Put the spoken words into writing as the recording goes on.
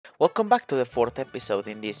Welcome back to the fourth episode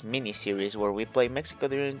in this mini-series where we play Mexico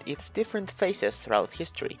during its different phases throughout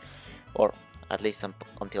history, or at least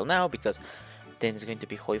until now, because then it's going to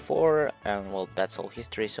be Hoi 4, and well, that's all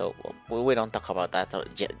history, so we don't talk about that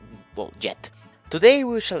yet. Today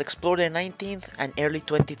we shall explore the 19th and early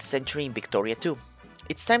 20th century in Victoria too.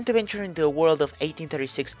 It's time to venture into the world of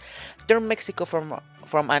 1836, turn Mexico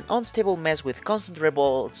from an unstable mess with constant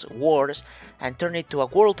revolts, wars, and turn it to a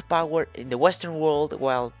world power in the Western world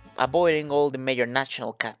while avoiding all the major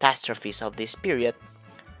national catastrophes of this period,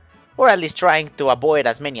 or at least trying to avoid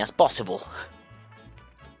as many as possible.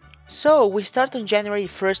 So we start on January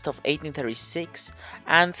 1st of 1836,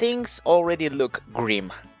 and things already look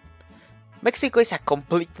grim. Mexico is a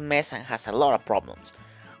complete mess and has a lot of problems.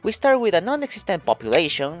 We start with a non-existent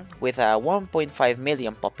population, with a 1.5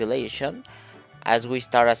 million population, as we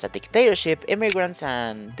start as a dictatorship, immigrants,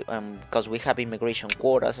 and because we have immigration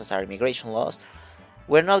quotas as our immigration laws,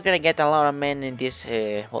 we're not gonna get a lot of men in these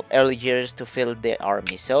early years to fill the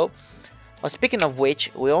army. So, speaking of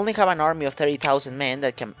which, we only have an army of 30,000 men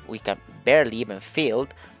that we can barely even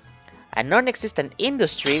field, a non-existent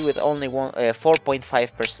industry with only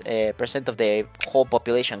 4.5% of the whole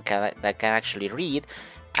population that can actually read,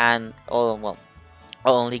 and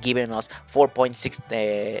only giving us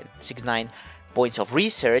 4.69 points of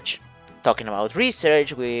research. Talking about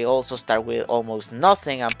research, we also start with almost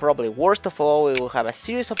nothing, and probably worst of all, we will have a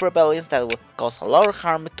series of rebellions that will cause a lot of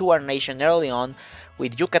harm to our nation early on,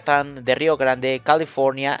 with Yucatan, the Rio Grande,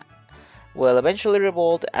 California will eventually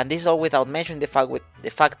revolt, and this is all without mentioning the fact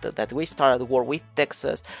that we started war with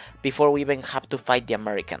Texas before we even have to fight the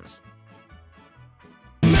Americans.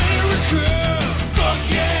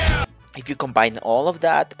 If you combine all of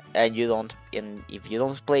that and if you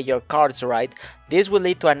don't play your cards right, this will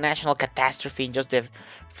lead to a national catastrophe in just the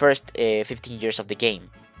first 15 years of the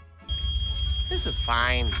game. This is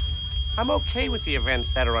fine. I'm okay with the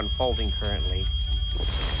events that are unfolding currently.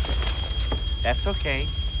 That's okay.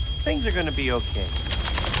 Things are gonna be okay.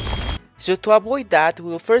 So to avoid that, we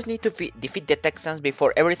will first need to defeat the Texans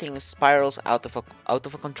before everything spirals out of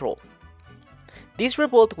control. This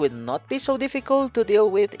revolt will not be so difficult to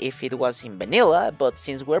deal with if it was in vanilla, but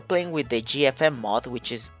since we're playing with the GFM mod,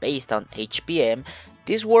 which is based on HPM,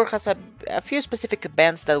 this war has a few specific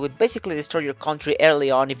events that would basically destroy your country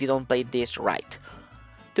early on if you don't play this right.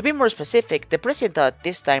 To be more specific, the president at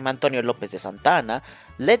this time, Antonio Lopez de Santana,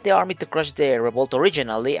 led the army to crush the revolt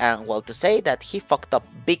originally, and well, to say that he fucked up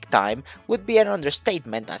big time would be an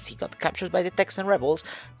understatement, as he got captured by the Texan rebels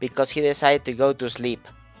because he decided to go to sleep.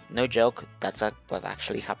 No joke, that's what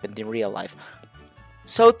actually happened in real life.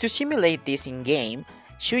 So to simulate this in game,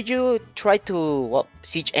 should you try to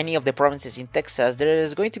siege any of the provinces in Texas, there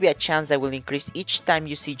is going to be a chance that will increase each time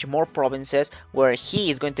you siege more provinces where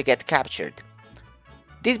he is going to get captured.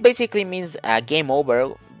 This basically means a game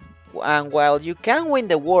over, and while you can win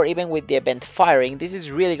the war even with the event firing, this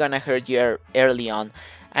is really gonna hurt you early on.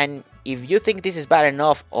 And if you think this is bad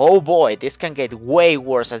enough, oh boy, this can get way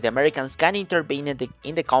worse, as the Americans can intervene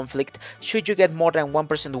in the conflict should you get more than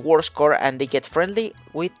 1% war score and they get friendly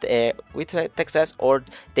with Texas, or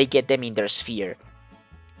they get them in their sphere.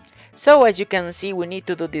 So as you can see, we need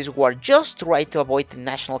to do this war just right to avoid the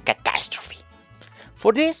national catastrophe.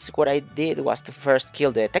 For this, what I did was to first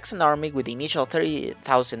kill the Texan army with the initial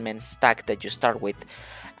 30,000 men stack that you start with,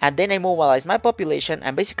 and then I mobilized my population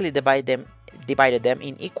and basically divided them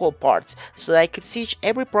in equal parts so that I could siege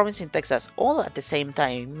every province in Texas all at the same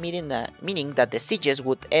time, meaning that the sieges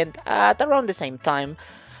would end at around the same time.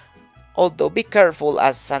 Although be careful,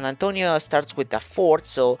 as San Antonio starts with a fort,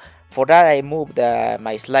 so for that I moved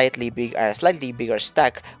my slightly bigger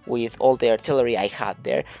stack with all the artillery I had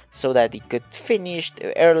there, so that it could finish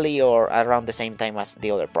early or around the same time as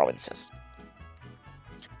the other provinces.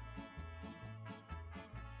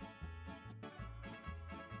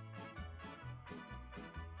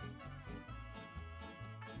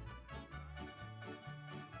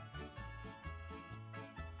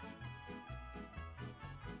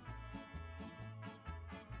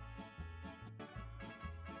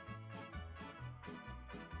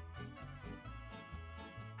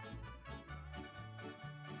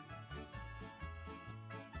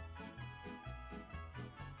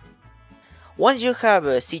 Once you have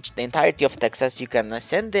sieged the entirety of Texas, you can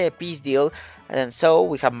send the peace deal, and so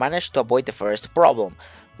we have managed to avoid the first problem.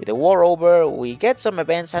 With the war over, we get some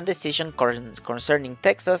events and decisions concerning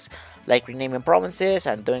Texas, like renaming provinces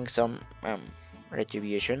and doing some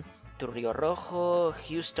retribution. To Rio Rojo,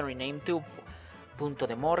 Houston renamed to Punto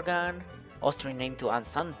de Morgan, Austin renamed to Ann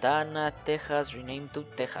Santana, Texas renamed to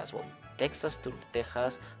Texas, well, Texas to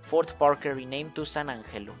Texas, Fort Parker renamed to San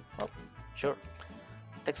Angelo. Well, sure.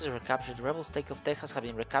 Texas recaptured. The rebels' take of Texas have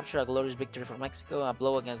been recaptured. A glorious victory for Mexico. A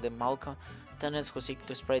blow against the malcontents who seek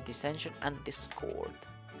to spread dissension and discord.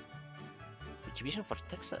 Retribution for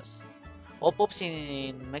Texas. All pops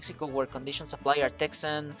in Mexico where conditions apply are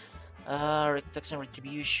Texan. Texan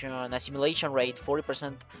retribution. Assimilation rate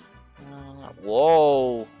 40%.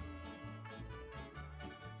 Whoa.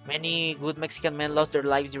 Many good Mexican men lost their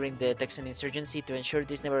lives during the Texan insurgency. To ensure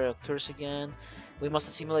this never occurs again, we must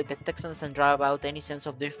assimilate the Texans and drive out any sense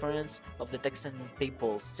of difference of the Texan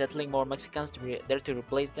people, settling more Mexicans there to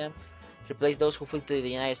replace them. Replace those who flee to the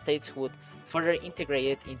United States, who would further integrate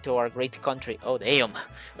it into our great country. Oh, damn.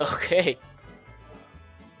 Okay.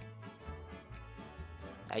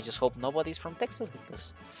 I just hope nobody's from Texas,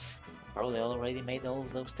 because probably already made all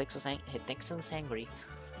those Texans angry.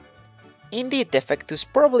 Indeed, Defectus,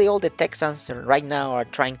 probably all the Texans right now are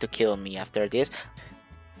trying to kill me after this.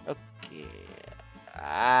 Okay.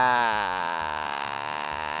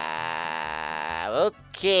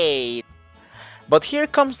 Okay. But here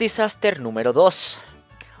comes disaster número 2.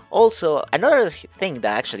 Also, another thing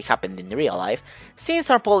that actually happened in real life, since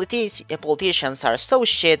our politicians are so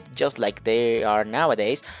shit just like they are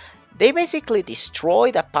nowadays, they basically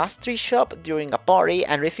destroyed a pastry shop during a party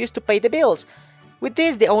and refused to pay the bills. With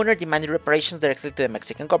this, the owner demanded reparations directly to the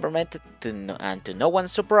Mexican government, and to no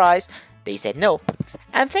one's surprise, they said no.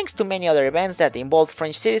 And thanks to many other events that involved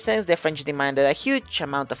French citizens, the French demanded a huge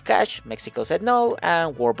amount of cash, Mexico said no,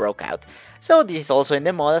 and war broke out. So this is also in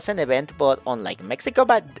the mode as an event, but unlike Mexico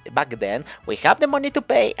back then, we have the money to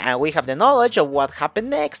pay, and we have the knowledge of what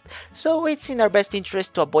happened next, so it's in our best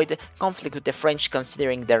interest to avoid conflict with the French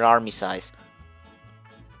considering their army size.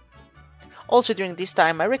 Also during this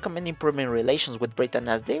time, I recommend improving relations with Britain,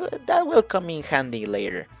 as that will come in handy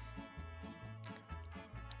later.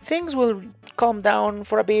 Things will calm down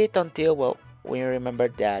for a bit until, well, we remember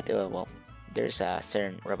that, there's a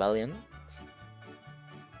certain rebellion.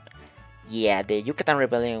 Yeah, the Yucatan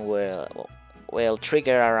Rebellion will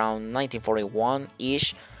trigger around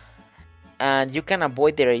 1941-ish, and you can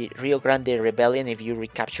avoid the Rio Grande Rebellion if you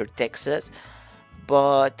recapture Texas,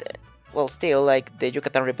 but well, still, like, the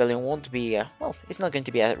Yucatan Rebellion won't be, it's not going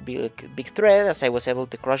to be a big threat, as I was able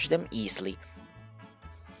to crush them easily.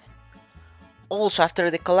 Also,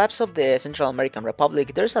 after the collapse of the Central American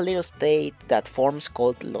Republic, there's a little state that forms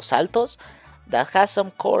called Los Altos that has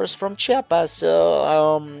some cores from Chiapas,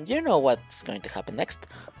 so, you know what's going to happen next.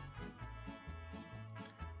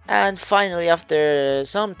 And finally, after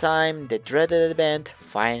some time, the dreaded event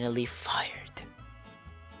finally fired.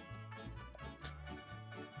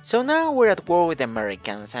 So now we're at war with the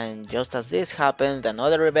Americans, and just as this happened,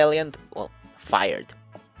 another rebellion, fired.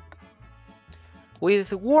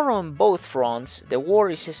 With war on both fronts, the war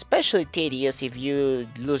is especially tedious if you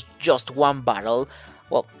lose just one battle.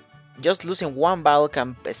 Well, just losing one battle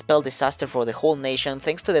can spell disaster for the whole nation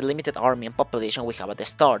thanks to the limited army and population we have at the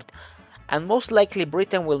start. And most likely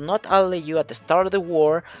Britain will not ally you at the start of the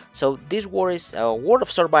war, so this war is a war of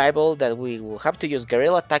survival that we will have to use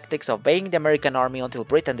guerrilla tactics of baiting the American army until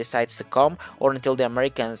Britain decides to come, or until the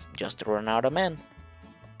Americans just run out of men.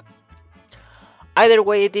 Either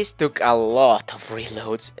way, this took a lot of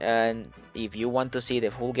reloads, and if you want to see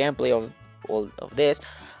the full gameplay of all of this,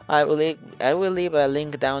 I will leave a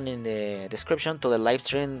link down in the description to the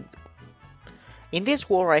livestream. In this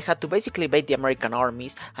war, I had to basically bait the American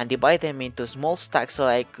armies and divide them into small stacks so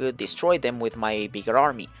I could destroy them with my bigger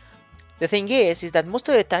army. The thing is that most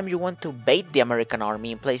of the time you want to bait the American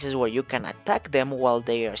army in places where you can attack them while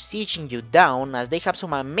they are sieging you down, as they have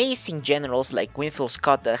some amazing generals like Winfield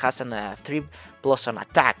Scott that has a 3+ on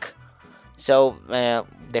attack. So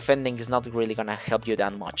defending is not really gonna help you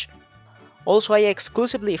that much. Also, I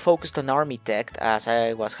exclusively focused on army tech, as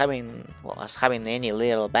I was having any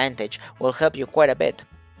little advantage will help you quite a bit.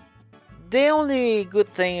 The only good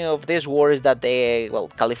thing of this war is that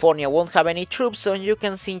California won't have any troops, so you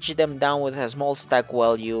can siege them down with a small stack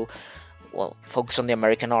while you, focus on the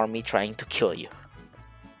American army trying to kill you.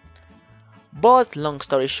 But long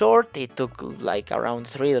story short, it took like around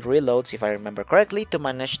 3 reloads, if I remember correctly, to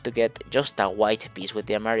manage to get just a white piece with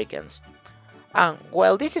the Americans. And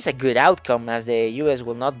well, this is a good outcome, as the US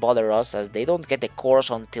will not bother us, as they don't get the cores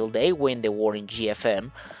until they win the war in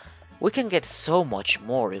GFM. We can get so much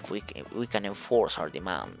more if we can enforce our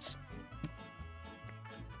demands.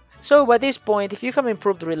 So by this point, if you have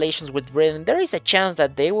improved relations with Britain, there is a chance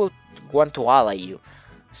that they will want to ally you.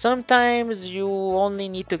 Sometimes you only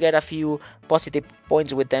need to get a few positive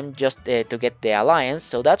points with them just to get the alliance,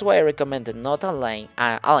 so that's why I recommend not allying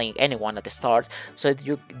anyone at the start, so that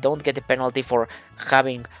you don't get the penalty for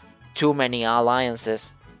having too many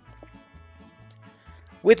alliances.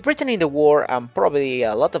 With Britain in the war and probably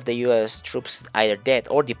a lot of the US troops either dead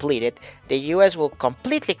or depleted, the US will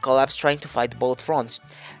completely collapse trying to fight both fronts.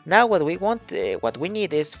 Now what we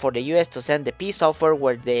need is for the US to send the peace offer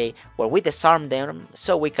where we disarm them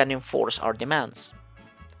so we can enforce our demands.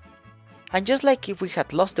 And just like if we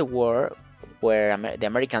had lost the war, where the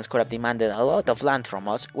Americans could have demanded a lot of land from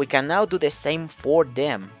us, we can now do the same for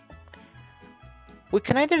them. We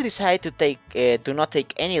can either decide to not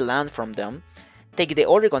take any land from them, take the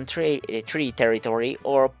Oregon Treaty territory,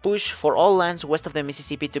 or push for all lands west of the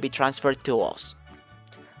Mississippi to be transferred to us.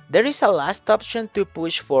 There is a last option to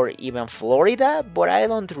push for even Florida, but I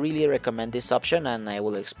don't really recommend this option, and I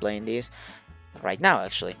will explain this right now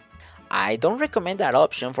actually. I don't recommend that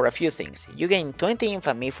option for a few things. You gain 20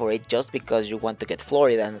 infamy for it just because you want to get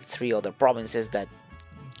Florida and 3 other provinces that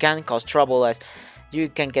can cause trouble, as you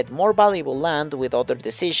can get more valuable land with other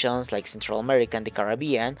decisions like Central America and the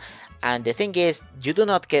Caribbean, and the thing is, you do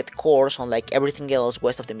not get cores unlike everything else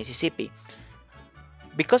west of the Mississippi.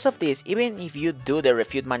 Because of this, even if you do the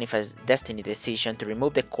Refute Manifest Destiny decision to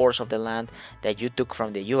remove the cores of the land that you took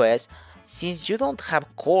from the US, since you don't have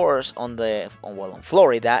cores on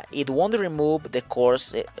Florida, it won't remove the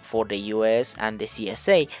cores for the US and the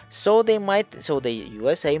CSA, so the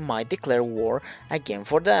USA might declare war again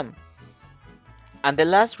for them. And the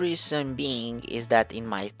last reason being is that in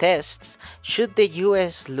my tests, should the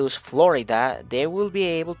US lose Florida, they will be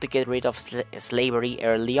able to get rid of slavery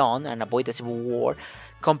early on and avoid a civil war,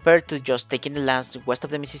 compared to just taking the lands west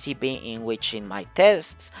of the Mississippi, in which in my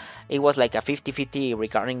tests it was like a 50-50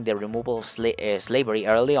 regarding the removal of slavery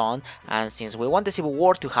early on, and since we want the civil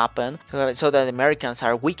war to happen so that Americans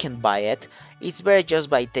are weakened by it, it's better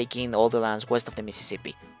just by taking all the lands west of the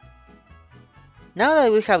Mississippi. Now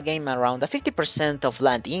that we have gained around a 50% of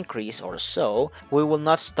land increase or so, we will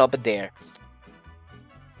not stop there.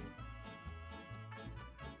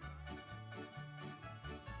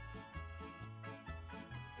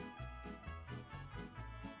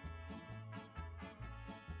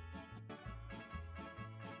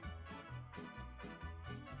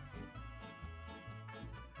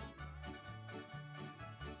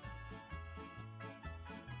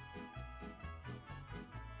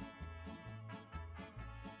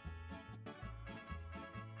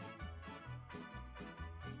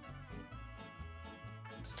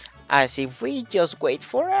 As if we just wait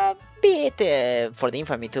for a bit for the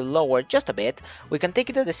infamy to lower just a bit, we can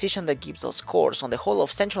take the decision that gives us cores on the whole of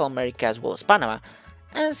Central America as well as Panama,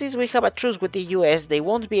 and since we have a truce with the US, they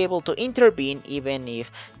won't be able to intervene even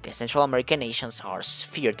if the Central American nations are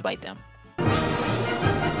feared by them.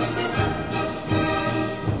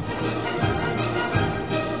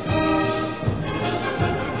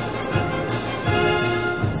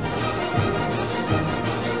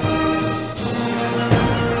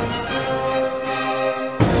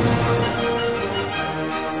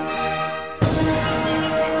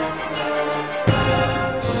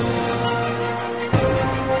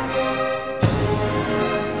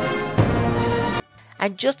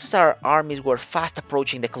 And just as our armies were fast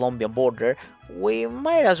approaching the Colombian border, we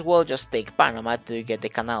might as well just take Panama to get the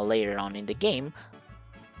canal later on in the game.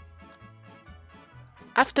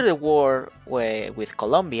 After the war with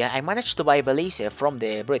Colombia, I managed to buy Belize from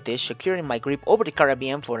the British, securing my grip over the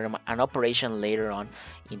Caribbean for an operation later on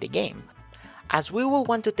in the game, as we will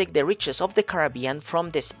want to take the riches of the Caribbean from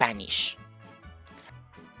the Spanish.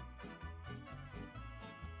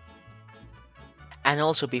 And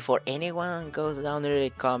also, before anyone goes down in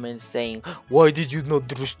the comments saying, "Why did you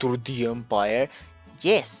not restore the empire?"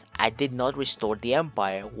 Yes, I did not restore the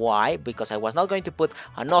empire. Why? Because I was not going to put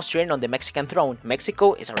an Austrian on the Mexican throne.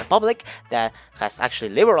 Mexico is a republic that has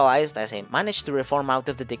actually liberalized as I managed to reform out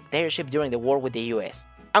of the dictatorship during the war with the US.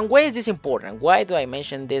 And why is this important? Why do I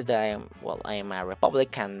mention this, that I am a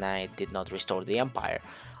republic and I did not restore the empire?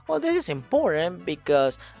 Well, this is important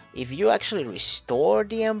because if you actually restore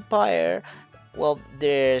the empire, well,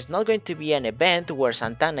 there's not going to be an event where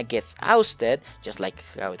Santana gets ousted, just like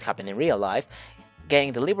how it happened in real life,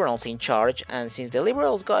 getting the liberals in charge, and since the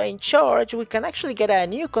liberals got in charge, we can actually get a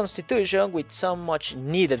new constitution with some much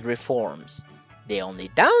needed reforms. The only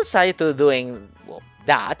downside to doing,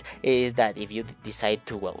 that is that if you decide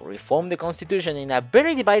to, reform the constitution in a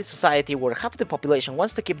very divided society where half the population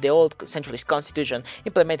wants to keep the old centralist constitution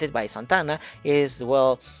implemented by Santana,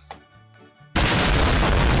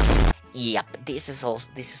 yep, this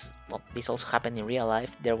also happened in real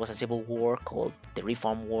life. There was a civil war called the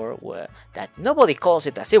Reform War, that nobody calls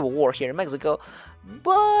it a civil war here in Mexico,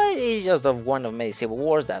 but it's just one of many civil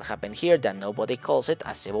wars that happened here that nobody calls it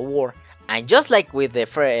a civil war. And just like with the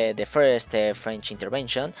first French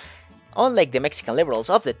intervention, Unlike the Mexican liberals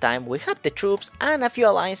of the time, we have the troops and a few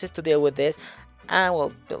alliances to deal with this, and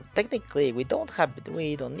well, technically we don't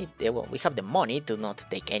need, well, we have the money to not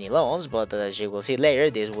take any loans, but as you will see later,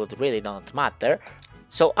 this would really not matter.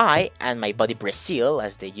 So I, and my buddy Brazil,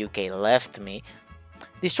 as the UK left me,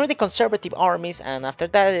 destroyed the conservative armies, and after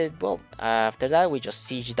that we just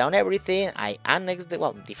sieged down everything. I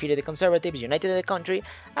defeated the conservatives, united the country,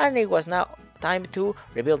 and it was now time to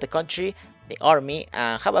rebuild the country, the army,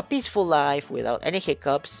 and have a peaceful life without any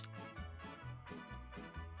hiccups.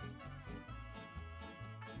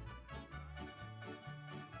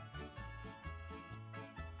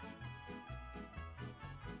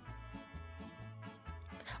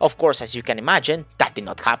 Of course, as you can imagine, that did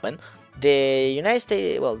not happen. The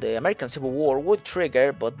the American Civil War would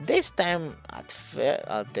trigger, but this time, at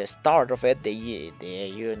the start of it, the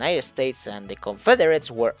United States and the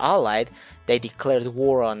Confederates were allied. They declared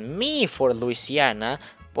war on me for Louisiana.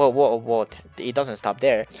 Well, it doesn't stop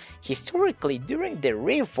there. Historically, during the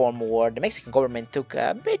Reform War, the Mexican government took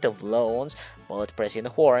a bit of loans, but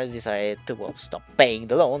President Juarez decided to stop paying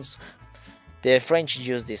the loans. The French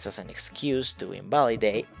used this as an excuse to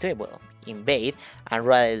invade and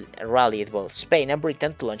rallied both Spain and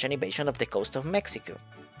Britain to launch an invasion of the coast of Mexico.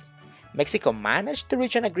 Mexico managed to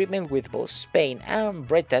reach an agreement with both Spain and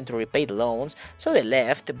Britain to repay the loans, so they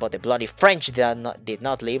left, but the bloody French did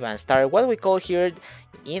not leave and started what we call here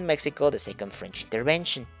in Mexico the Second French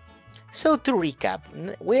Intervention. So to recap,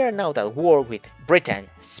 we are now at war with Britain,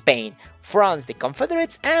 Spain, France, the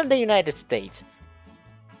Confederates, and the United States.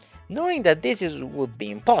 Knowing that would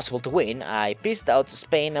be impossible to win, I pieced out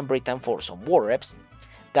Spain and Britain for some war reps.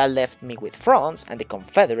 That left me with France and the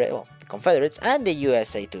Confederates and the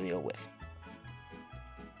USA to deal with.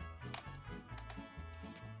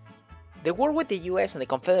 The war with the US and the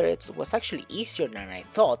Confederates was actually easier than I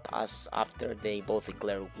thought, as after they both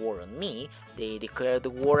declared war on me, they declared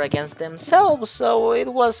the war against themselves, so it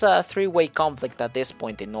was a three-way conflict at this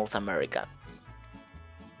point in North America.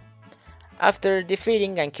 After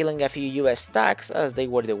defeating and killing a few US stacks, as they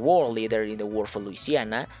were the war leader in the war for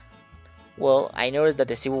Louisiana, well, I noticed that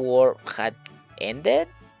the Civil War had ended.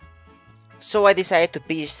 So I decided to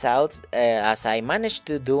peace out, as I managed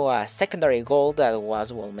to do a secondary goal that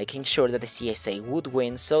was, well, making sure that the CSA would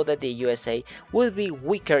win so that the USA would be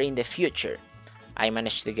weaker in the future. I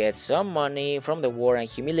managed to get some money from the war and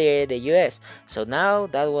humiliated the US, so now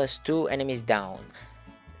that was two enemies down.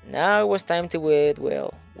 Now it was time to win,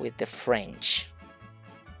 well, with the French.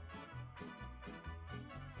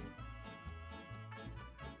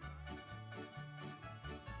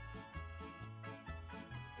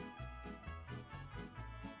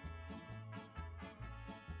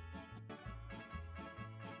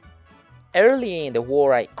 Early in the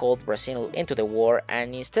war, I called Brazil into the war,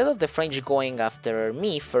 and instead of the French going after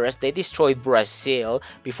me first, they destroyed Brazil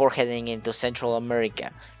before heading into Central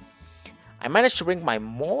America. I managed to bring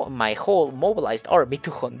my whole mobilized army to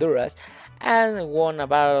Honduras and won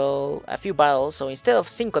a few battles. So instead of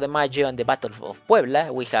Cinco de Mayo and the Battle of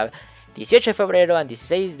Puebla, we have 18 de Febrero and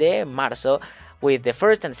 16 de Marzo, with the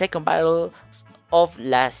first and second battles of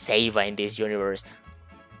La Ceiba in this universe.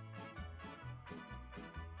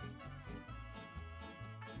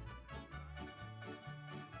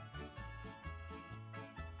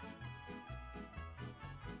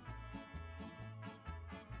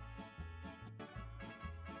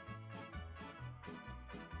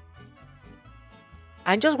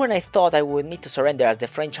 And just when I thought I would need to surrender as the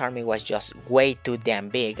French army was just way too damn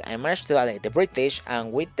big, I managed to ally the British,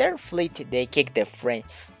 and with their fleet they kicked the French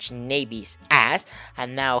Navy's ass,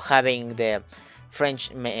 and now having the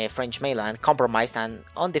French mainland compromised and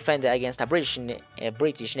undefended against a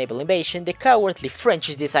British naval invasion, the cowardly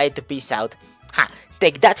French decided to peace out. Ha!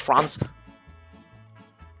 Take that, France!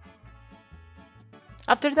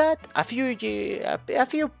 After that, a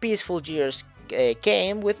few peaceful years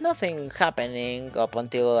came with nothing happening up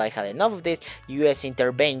until I had enough of this US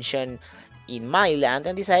intervention in my land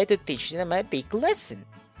and decided to teach them a big lesson.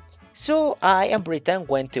 So I and Britain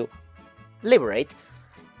went to liberate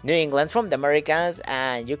New England from the Americans,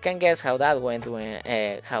 and you can guess how that went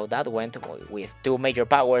with two major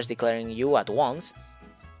powers declaring you at once.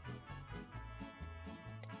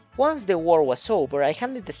 Once the war was over, I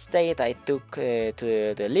handed the state I took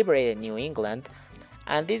to the liberated New England,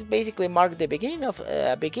 and this basically marked the beginning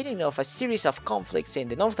of a series of conflicts in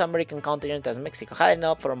the North American continent, as Mexico had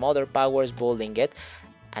enough from other powers bullying it,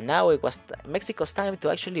 and now it was Mexico's time to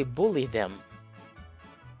actually bully them.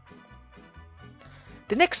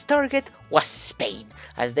 The next target was Spain,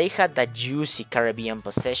 as they had the juicy Caribbean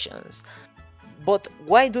possessions. But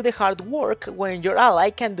why do the hard work when your ally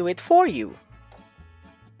can do it for you?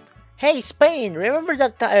 Hey Spain, remember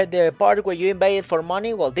that the part where you invaded for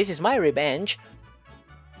money? Well, this is my revenge.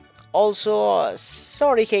 Also,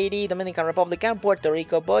 sorry Haiti, Dominican Republic and Puerto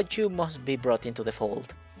Rico, but you must be brought into the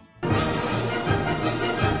fold.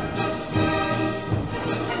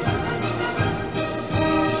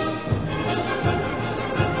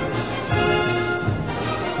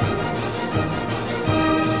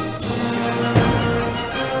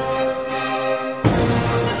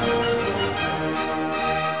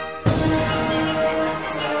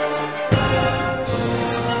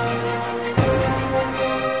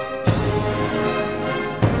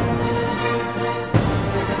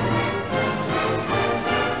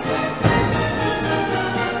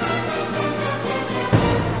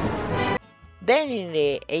 Then in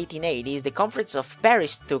the 1880s, the Conference of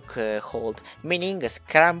Paris took hold, meaning a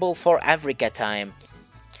scramble for Africa time.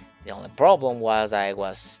 The only problem was I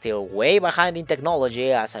was still way behind in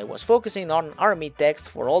technology, as I was focusing on army texts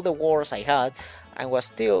for all the wars I had, and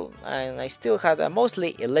I still had a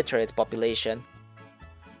mostly illiterate population.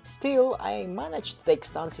 Still, I managed to take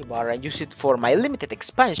Zanzibar and use it for my limited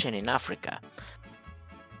expansion in Africa.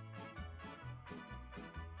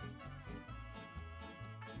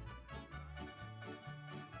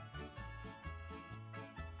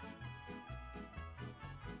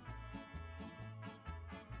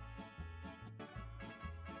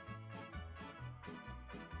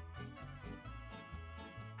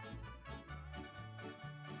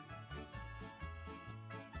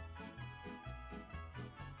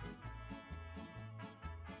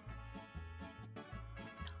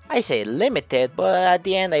 I say limited, but at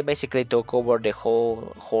the end I basically took over the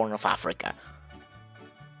whole Horn of Africa.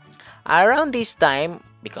 Around this time,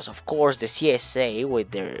 because of course the CSA,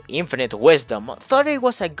 with their infinite wisdom, thought it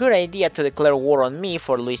was a good idea to declare war on me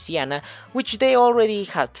for Louisiana, which they already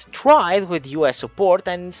had tried with US support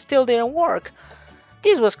and still didn't work.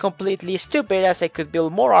 This was completely stupid, as I could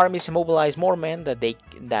build more armies and mobilize more men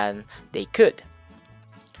than they could.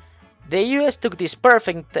 The US took this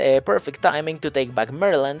perfect timing to take back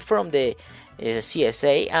Maryland from the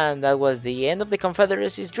CSA, and that was the end of the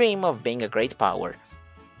Confederacy's dream of being a great power.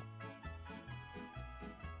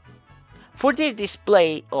 For this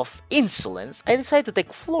display of insolence, I decided to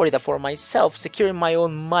take Florida for myself, securing my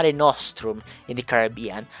own Mare Nostrum in the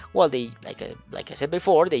Caribbean, while like I said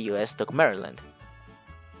before, the US took Maryland.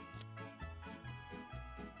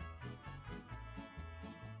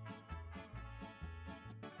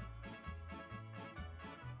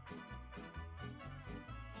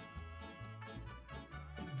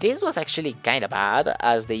 This was actually kinda bad,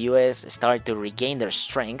 as the US started to regain their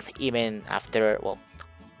strength even after, well,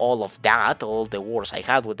 all of that, all the wars I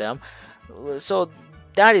had with them. So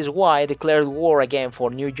that is why I declared war again for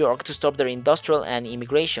New York to stop their industrial and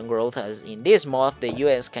immigration growth, as in this month the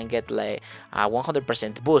US can get like a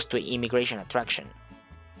 100% boost to immigration attraction.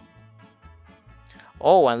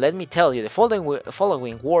 Oh, and let me tell you, the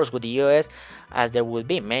following wars with the US, as there will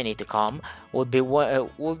be many to come, would be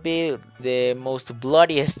the most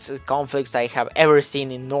bloodiest conflicts I have ever seen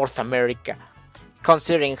in North America.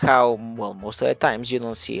 Considering how, well, most of the times you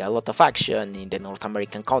don't see a lot of action in the North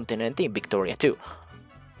American continent in Victoria too.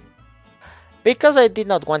 Because I did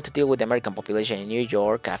not want to deal with the American population in New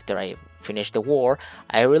York after I finished the war,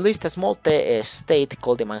 I released a small state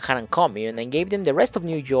called the Manhattan Commune and gave them the rest of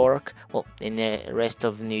New York, well, in the rest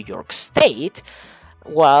of New York State,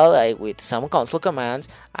 while with some council commands,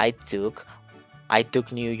 I took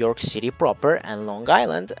New York City proper and Long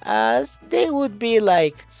Island, as they would be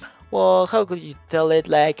like, well, how could you tell it,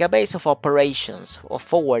 like a base of operations, or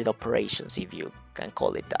forward operations, if you can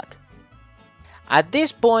call it that. At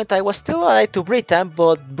this point, I was still allied to Britain,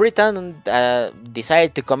 but Britain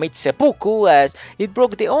decided to commit seppuku, as it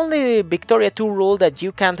broke the only Victoria II rule that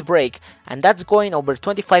you can't break, and that's going over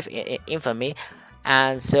 25 infamy.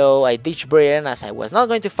 And so I ditched Britain, as I was not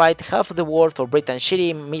going to fight half of the war for Britain's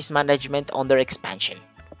shitty mismanagement on their expansion.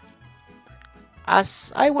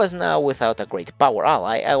 As I was now without a great power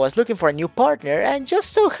ally, I was looking for a new partner, and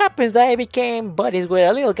just so happens that I became buddies with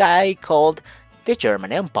a little guy called the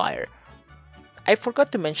German Empire. I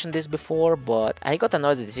forgot to mention this before, but I got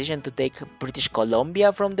another decision to take British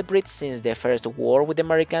Columbia from the Brits since the first war with the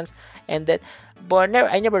Americans ended, but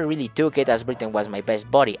I never really took it, as Britain was my best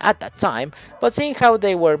buddy at that time. But seeing how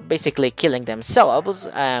they were basically killing themselves,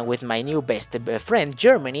 with my new best friend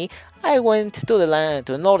Germany, I went to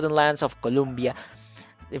the northern lands of Colombia,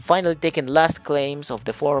 finally taking the last claims of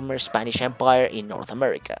the former Spanish Empire in North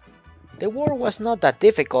America. The war was not that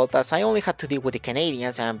difficult, as I only had to deal with the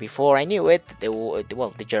Canadians, and before I knew it,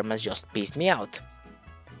 the Germans just pissed me out.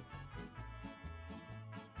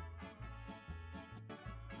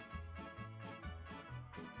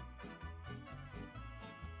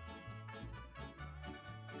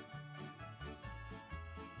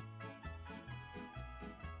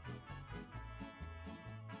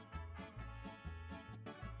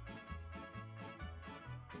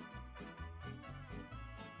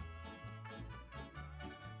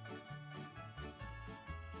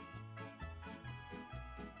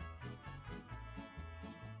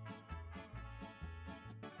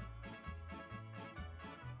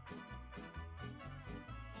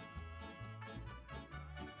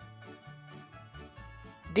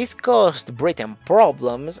 This caused Britain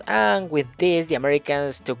problems, and with this the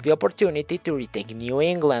Americans took the opportunity to retake New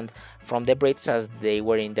England from the Brits as they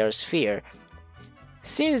were in their sphere.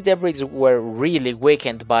 Since the Brits were really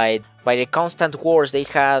weakened by the constant wars they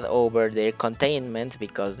had over their containment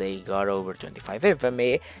because they got over 25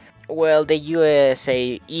 infamy, well, the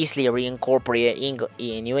USA easily reincorporated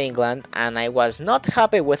in New England, and I was not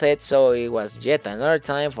happy with it, so it was yet another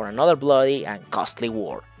time for another bloody and costly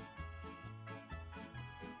war.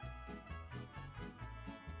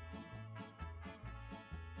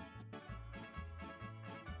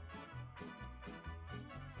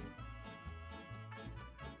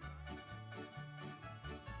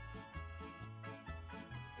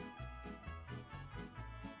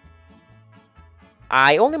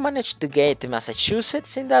 I only managed to get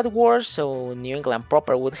Massachusetts in that war, so New England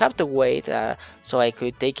proper would have to wait so I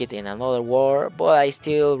could take it in another war, but I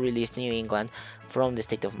still released New England from the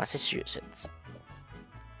state of Massachusetts.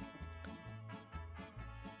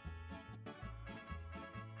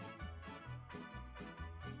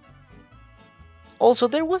 Also,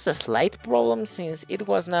 there was a slight problem since it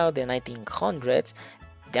was now the 1900s.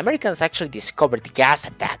 The Americans actually discovered gas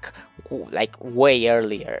attack like way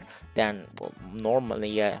earlier than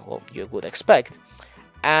normally you would expect.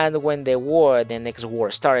 And when the next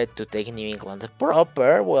war started to take New England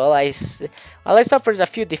proper, well, I suffered a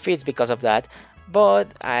few defeats because of that,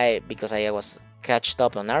 but because I was catched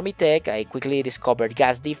up on army tech, I quickly discovered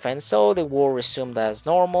gas defense, so the war resumed as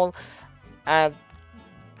normal, and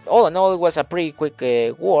all in all, it was a pretty quick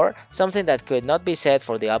war, something that could not be said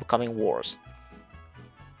for the upcoming wars.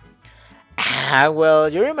 Well,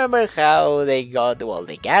 you remember how they got,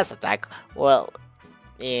 the gas attack? Well,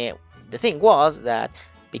 the thing was that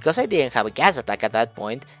because I didn't have a gas attack at that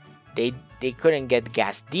point, they couldn't get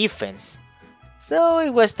gas defense. So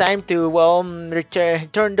it was time to,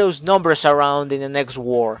 turn those numbers around in the next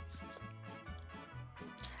war.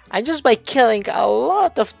 And just by killing a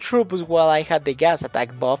lot of troops while I had the gas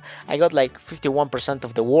attack buff, I got like 51%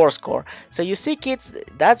 of the war score. So you see, kids,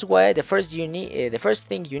 that's why the first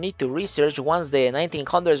thing you need to research once the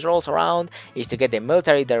 1900s rolls around is to get the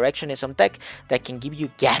military directionism tech that can give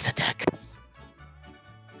you gas attack.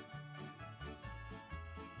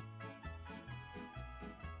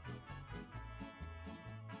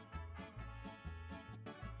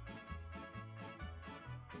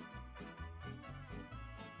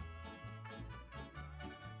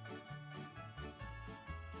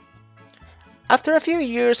 After a few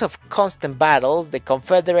years of constant battles, the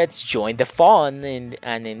Confederates joined the fun,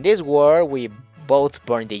 and in this war we both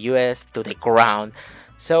burned the US to the ground,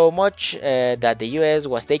 so much that the US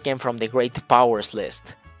was taken from the Great Powers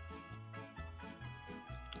list.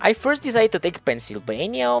 I first decided to take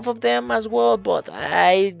Pennsylvania off of them as well, but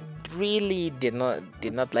I really did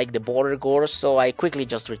not like the border wars, so I quickly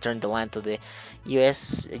just returned the land to the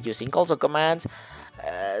US using also commands.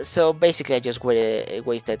 So basically I just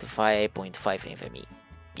wasted 5.5 infamy.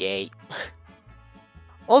 Yay.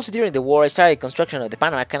 Also during the war I started construction of the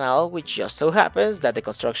Panama Canal, which just so happens that the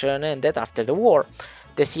construction ended after the war.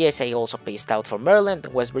 The CSA also paced out for Maryland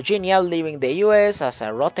and West Virginia, leaving the US as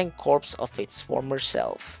a rotten corpse of its former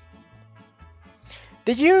self.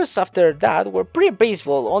 The years after that were pretty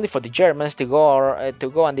peaceful, only for the Germans to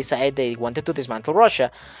go and decide they wanted to dismantle Russia.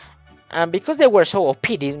 And because they were so OP,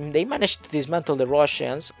 they managed to dismantle the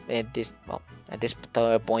Russians. At this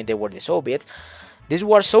point, they were the Soviets. This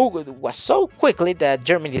war was so quickly that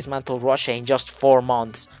Germany dismantled Russia in just 4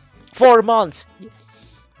 months. 4 months!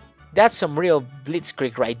 That's some real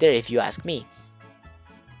blitzkrieg right there, if you ask me.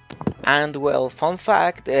 And well, fun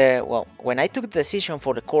fact, when I took the decision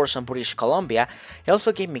for the course on British Columbia, he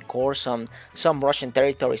also gave me course on some Russian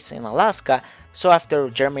territories in Alaska, so after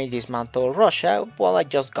Germany dismantled Russia, well, I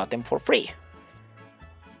just got them for free.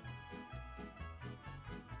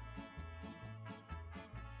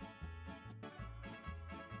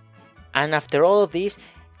 And after all of this,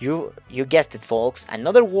 you guessed it folks,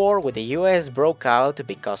 another war with the US broke out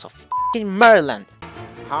because of f***ing Maryland.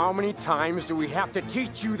 How many times do we have to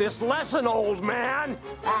teach you this lesson, old man?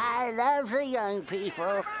 I love the young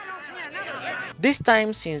people. This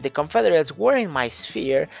time, since the Confederates were in my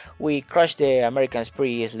sphere, we crushed the Americans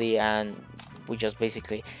pretty easily and we just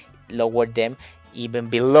basically lowered them even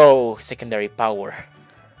below secondary power.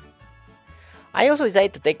 I also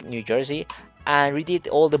decided to take New Jersey and redid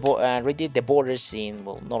the borders in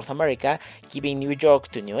North America, giving New York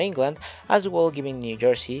to New England, as well giving New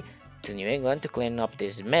Jersey to New England to clean up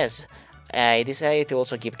this mess. I decided to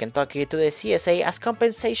also give Kentucky to the CSA as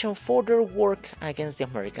compensation for their work against the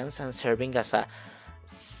Americans and serving as a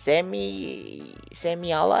semi-ally.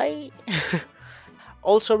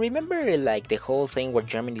 Also, remember like the whole thing where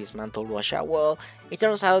Germany dismantled Russia? Well, it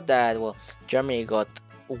turns out that Germany got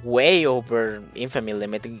way over infamy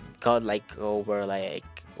limit, got like over like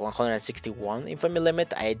 161 infamy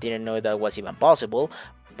limit. I didn't know that was even possible,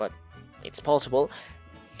 but it's possible.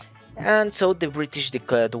 And so the British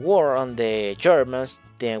declared war on the Germans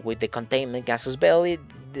with the containment casus belli,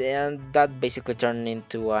 and that basically turned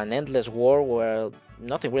into an endless war where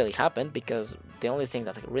nothing really happened, because the only thing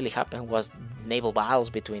that really happened was naval battles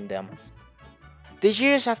between them. The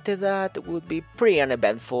years after that would be pretty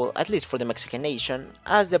uneventful, at least for the Mexican nation,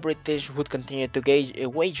 as the British would continue to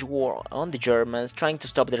wage war on the Germans, trying to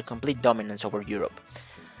stop their complete dominance over Europe.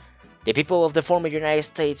 The people of the former United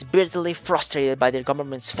States, bitterly frustrated by their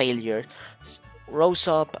government's failure, rose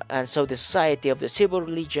up, and so the Society of the Civil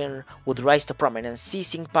Legion would rise to prominence,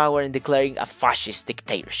 seizing power and declaring a fascist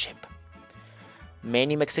dictatorship.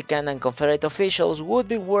 Many Mexican and Confederate officials would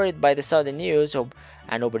be worried by the sudden news,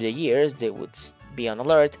 and over the years they would be on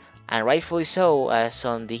alert, and rightfully so, as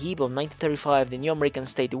on the eve of 1935 the new American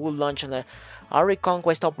state would launch a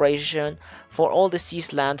reconquest operation for all the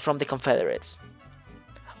seized land from the Confederates.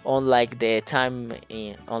 Unlike the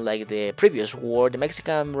previous war, the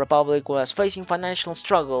Mexican Republic was facing financial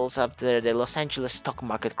struggles after the Los Angeles stock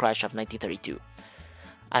market crash of 1932.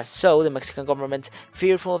 As so, the Mexican government,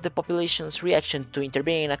 fearful of the population's reaction to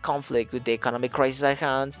intervene in a conflict with the economic crisis at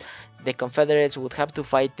hand, the Confederates would have to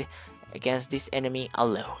fight against this enemy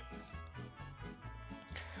alone.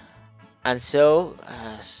 And so,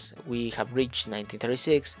 as we have reached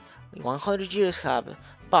 1936, 100 years have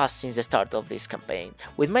passed since the start of this campaign,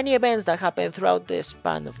 with many events that happened throughout the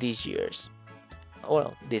span of these years,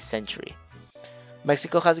 this century.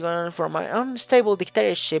 Mexico has gone from an unstable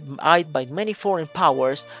dictatorship eyed by many foreign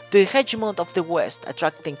powers to the hegemon of the West,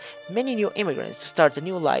 attracting many new immigrants to start a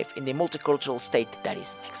new life in the multicultural state that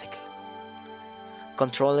is Mexico.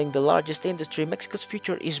 Controlling the largest industry, Mexico's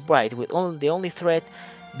future is bright, with the only threat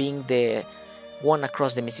being the one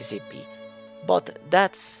across the Mississippi. But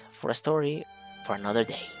that's for a story for another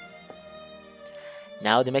day.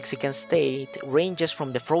 Now the Mexican state ranges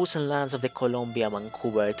from the frozen lands of the Colombia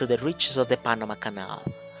Vancouver to the reaches of the Panama Canal,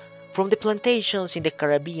 from the plantations in the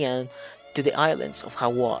Caribbean to the islands of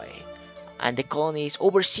Hawaii, and the colonies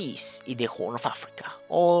overseas in the Horn of Africa,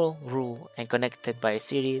 all ruled and connected by a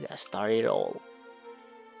city that started it all.